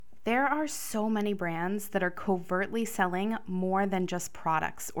There are so many brands that are covertly selling more than just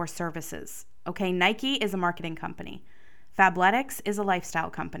products or services. Okay, Nike is a marketing company. Fabletics is a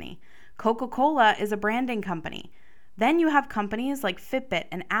lifestyle company. Coca-Cola is a branding company. Then you have companies like Fitbit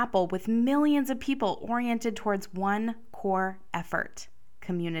and Apple with millions of people oriented towards one core effort: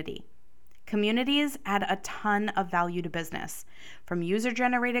 community. Communities add a ton of value to business, from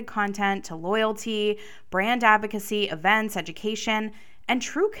user-generated content to loyalty, brand advocacy, events, education, and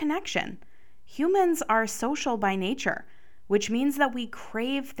true connection. Humans are social by nature, which means that we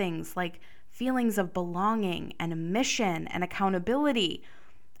crave things like feelings of belonging and a mission and accountability.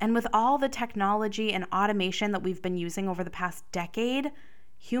 And with all the technology and automation that we've been using over the past decade,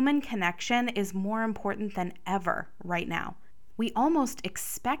 human connection is more important than ever right now. We almost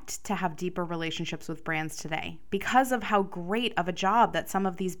expect to have deeper relationships with brands today because of how great of a job that some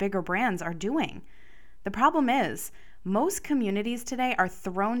of these bigger brands are doing. The problem is, most communities today are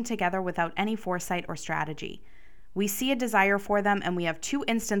thrown together without any foresight or strategy. We see a desire for them and we have two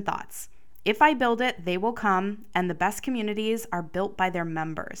instant thoughts. If I build it, they will come, and the best communities are built by their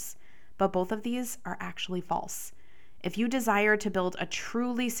members. But both of these are actually false. If you desire to build a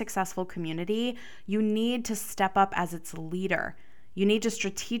truly successful community, you need to step up as its leader. You need to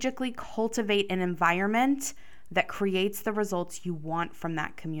strategically cultivate an environment that creates the results you want from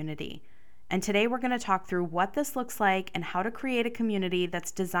that community. And today we're going to talk through what this looks like and how to create a community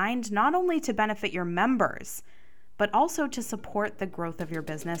that's designed not only to benefit your members, but also to support the growth of your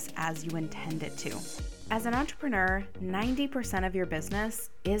business as you intend it to. As an entrepreneur, 90% of your business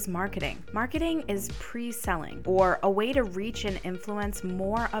is marketing. Marketing is pre-selling, or a way to reach and influence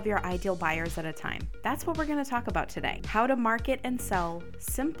more of your ideal buyers at a time. That's what we're going to talk about today: how to market and sell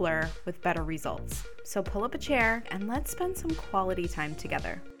simpler with better results. So pull up a chair and let's spend some quality time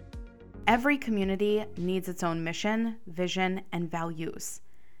together. Every community needs its own mission, vision, and values.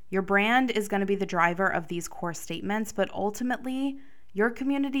 Your brand is going to be the driver of these core statements, but ultimately, your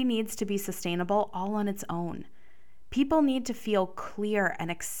community needs to be sustainable all on its own. People need to feel clear and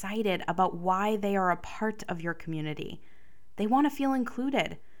excited about why they are a part of your community. They want to feel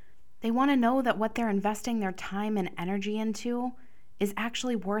included. They want to know that what they're investing their time and energy into is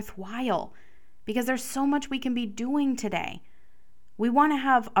actually worthwhile, because there's so much we can be doing today. We want to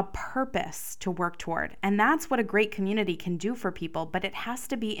have a purpose to work toward, and that's what a great community can do for people, but it has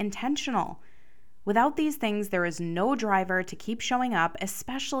to be intentional. Without these things, there is no driver to keep showing up,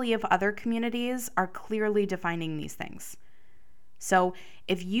 especially if other communities are clearly defining these things. So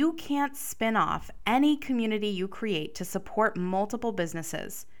if you can't spin off any community you create to support multiple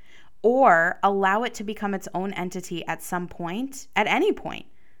businesses, or allow it to become its own entity at some point, at any point,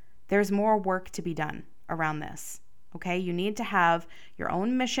 there's more work to be done around this. Okay, you need to have your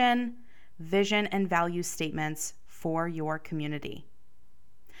own mission, vision, and value statements for your community.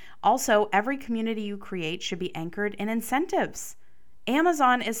 Also, every community you create should be anchored in incentives.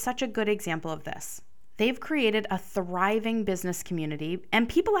 Amazon is such a good example of this. They've created a thriving business community, and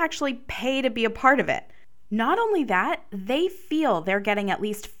people actually pay to be a part of it. Not only that, they feel they're getting at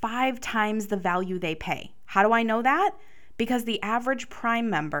least 5 times the value they pay. How do I know that? Because the average Prime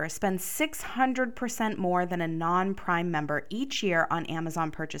member spends 600% more than a non-Prime member each year on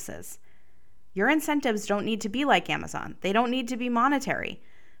Amazon purchases. Your incentives don't need to be like Amazon. They don't need to be monetary,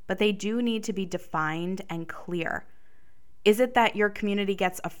 but they do need to be defined and clear. Is it that your community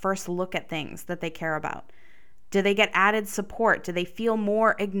gets a first look at things that they care about? Do they get added support? Do they feel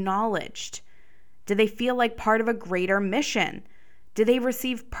more acknowledged? Do they feel like part of a greater mission? Do they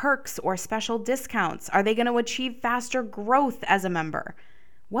receive perks or special discounts? Are they going to achieve faster growth as a member?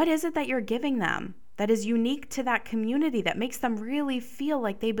 What is it that you're giving them that is unique to that community that makes them really feel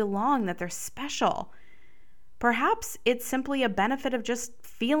like they belong, that they're special? Perhaps it's simply a benefit of just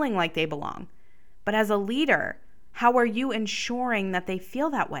feeling like they belong. But as a leader, how are you ensuring that they feel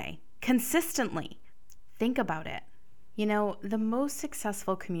that way consistently? Think about it. You know, the most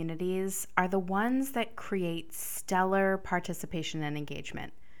successful communities are the ones that create stellar participation and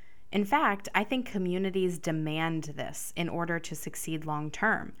engagement. In fact, I think communities demand this in order to succeed long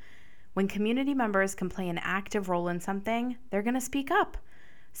term. When community members can play an active role in something, they're going to speak up.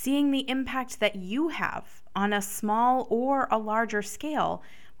 Seeing the impact that you have on a small or a larger scale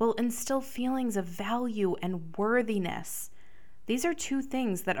will instill feelings of value and worthiness. These are two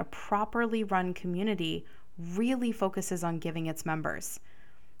things that a properly run community really focuses on giving its members.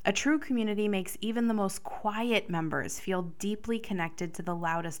 A true community makes even the most quiet members feel deeply connected to the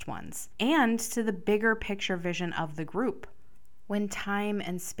loudest ones and to the bigger picture vision of the group. When time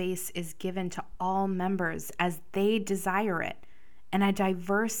and space is given to all members as they desire it, and a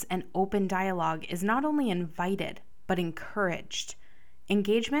diverse and open dialogue is not only invited, but encouraged,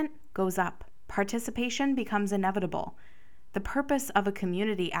 Engagement goes up. Participation becomes inevitable. The purpose of a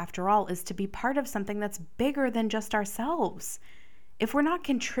community, after all, is to be part of something that's bigger than just ourselves. If we're not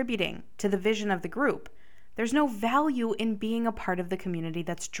contributing to the vision of the group, there's no value in being a part of the community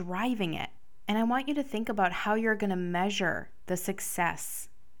that's driving it. And I want you to think about how you're going to measure the success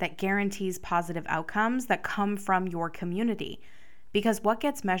that guarantees positive outcomes that come from your community, because what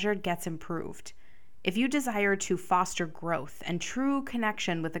gets measured gets improved. If you desire to foster growth and true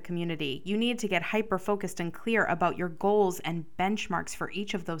connection with the community, you need to get hyper-focused and clear about your goals and benchmarks for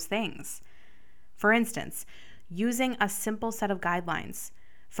each of those things. For instance, using a simple set of guidelines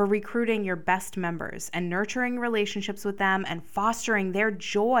for recruiting your best members and nurturing relationships with them and fostering their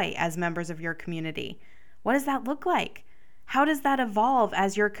joy as members of your community. What does that look like? How does that evolve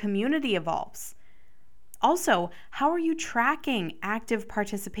as your community evolves? Also, how are you tracking active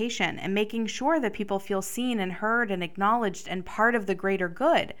participation and making sure that people feel seen and heard and acknowledged and part of the greater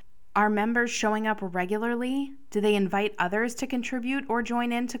good? Are members showing up regularly? Do they invite others to contribute or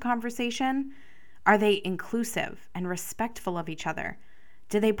join into conversation? Are they inclusive and respectful of each other?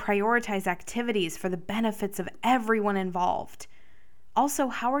 Do they prioritize activities for the benefits of everyone involved? Also,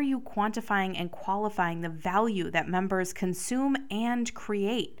 how are you quantifying and qualifying the value that members consume and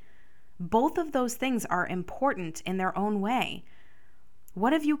create? Both of those things are important in their own way.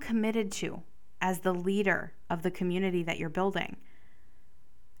 What have you committed to as the leader of the community that you're building?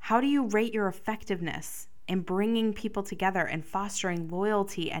 How do you rate your effectiveness in bringing people together and fostering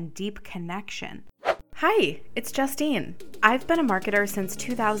loyalty and deep connection? Hi, it's Justine. I've been a marketer since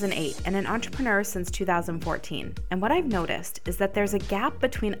 2008 and an entrepreneur since 2014. And what I've noticed is that there's a gap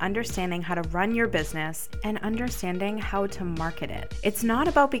between understanding how to run your business and understanding how to market it. It's not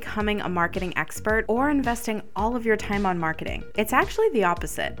about becoming a marketing expert or investing all of your time on marketing. It's actually the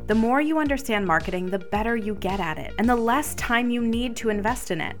opposite. The more you understand marketing, the better you get at it, and the less time you need to invest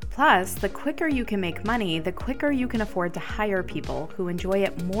in it. Plus, the quicker you can make money, the quicker you can afford to hire people who enjoy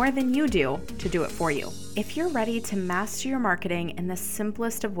it more than you do to do it for you. If you're ready to master your marketing in the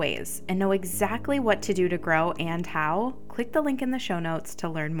simplest of ways and know exactly what to do to grow and how, click the link in the show notes to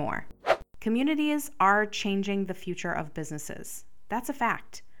learn more. Communities are changing the future of businesses. That's a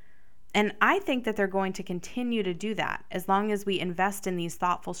fact. And I think that they're going to continue to do that as long as we invest in these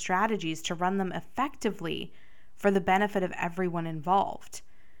thoughtful strategies to run them effectively for the benefit of everyone involved.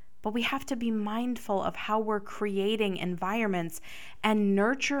 But we have to be mindful of how we're creating environments and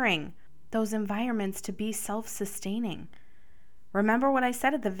nurturing those environments to be self-sustaining. Remember what I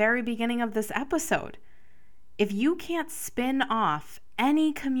said at the very beginning of this episode. If you can't spin off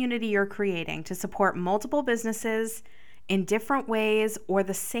any community you're creating to support multiple businesses in different ways or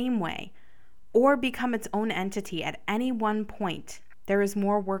the same way, or become its own entity at any one point, there is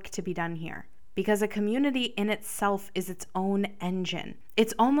more work to be done here. Because a community in itself is its own engine.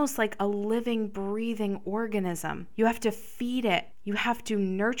 It's almost like a living, breathing organism. You have to feed it. You have to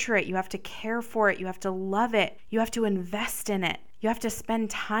nurture it. You have to care for it. You have to love it. You have to invest in it. You have to spend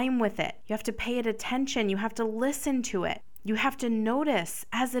time with it. You have to pay it attention. You have to listen to it. You have to notice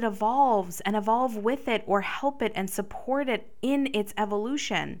as it evolves and evolve with it or help it and support it in its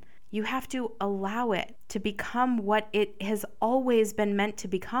evolution. You have to allow it to become what it has always been meant to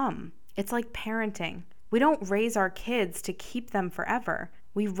become. It's like parenting. We don't raise our kids to keep them forever.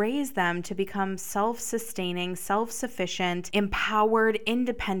 We raise them to become self-sustaining, self-sufficient, empowered,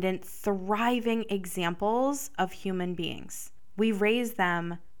 independent, thriving examples of human beings. We raise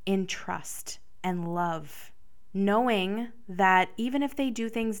them in trust and love, knowing that even if they do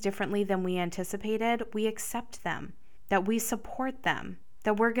things differently than we anticipated, we accept them, that we support them,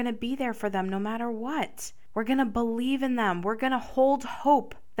 that we're going to be there for them no matter what. We're going to believe in them. We're going to hold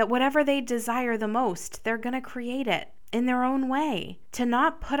hope that whatever they desire the most, they're going to create it in their own way. To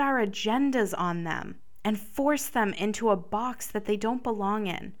not put our agendas on them and force them into a box that they don't belong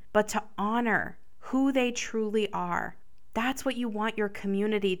in, but to honor who they truly are. That's what you want your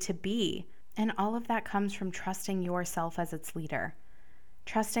community to be. And all of that comes from trusting yourself as its leader.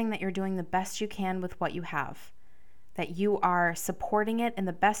 Trusting that you're doing the best you can with what you have. That you are supporting it in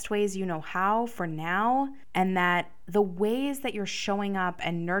the best ways you know how for now, and that the ways that you're showing up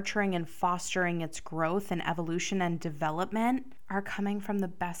and nurturing and fostering its growth and evolution and development are coming from the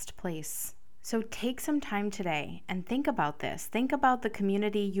best place. So take some time today and think about this. Think about the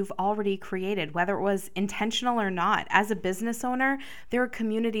community you've already created, whether it was intentional or not. As a business owner, there are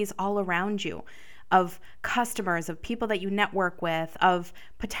communities all around you of customers, of people that you network with, of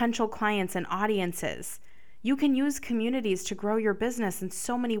potential clients and audiences. You can use communities to grow your business in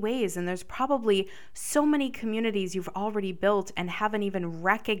so many ways, and there's probably so many communities you've already built and haven't even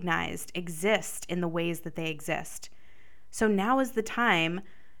recognized exist in the ways that they exist. So now is the time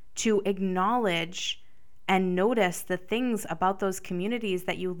to acknowledge and notice the things about those communities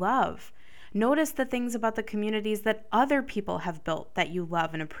that you love. Notice the things about the communities that other people have built that you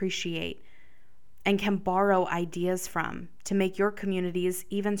love and appreciate and can borrow ideas from to make your communities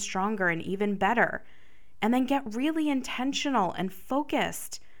even stronger and even better. And then get really intentional and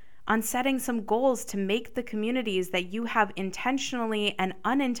focused on setting some goals to make the communities that you have intentionally and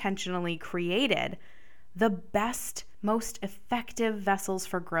unintentionally created the best, most effective vessels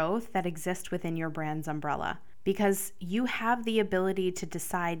for growth that exist within your brand's umbrella. Because you have the ability to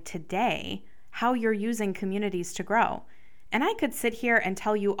decide today how you're using communities to grow. And I could sit here and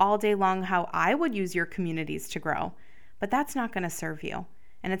tell you all day long how I would use your communities to grow, but that's not going to serve you.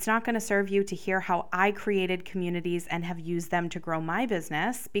 And it's not going to serve you to hear how I created communities and have used them to grow my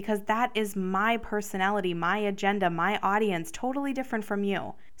business, because that is my personality, my agenda, my audience, totally different from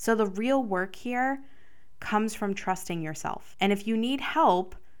you. So the real work here comes from trusting yourself. And if you need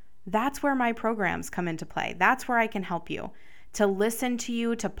help, that's where my programs come into play. That's where I can help you. To listen to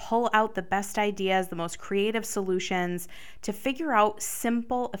you, to pull out the best ideas, the most creative solutions, to figure out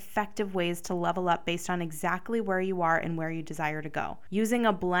simple, effective ways to level up based on exactly where you are and where you desire to go, using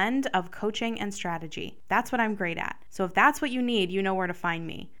a blend of coaching and strategy. That's what I'm great at. So if that's what you need, you know where to find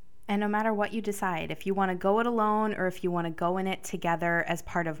me. And no matter what you decide, if you want to go it alone or if you want to go in it together as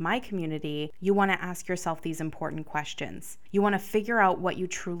part of my community, you want to ask yourself these important questions. You want to figure out what you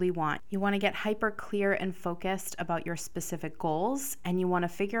truly want. You want to get hyper clear and focused about your specific goals, and you want to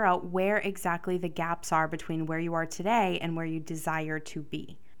figure out where exactly the gaps are between where you are today and where you desire to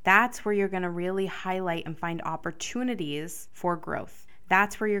be. That's where you're going to really highlight and find opportunities for growth.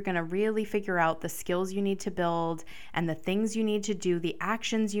 That's where you're going to really figure out the skills you need to build and the things you need to do, the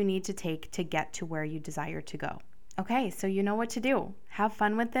actions you need to take to get to where you desire to go. Okay, so you know what to do. Have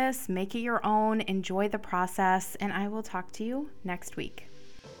fun with this, make it your own, enjoy the process, and I will talk to you next week.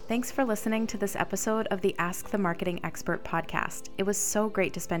 Thanks for listening to this episode of the Ask the Marketing Expert podcast. It was so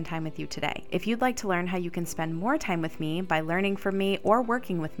great to spend time with you today. If you'd like to learn how you can spend more time with me by learning from me or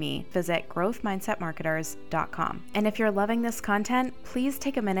working with me, visit growthmindsetmarketers.com. And if you're loving this content, please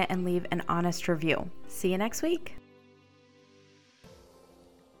take a minute and leave an honest review. See you next week.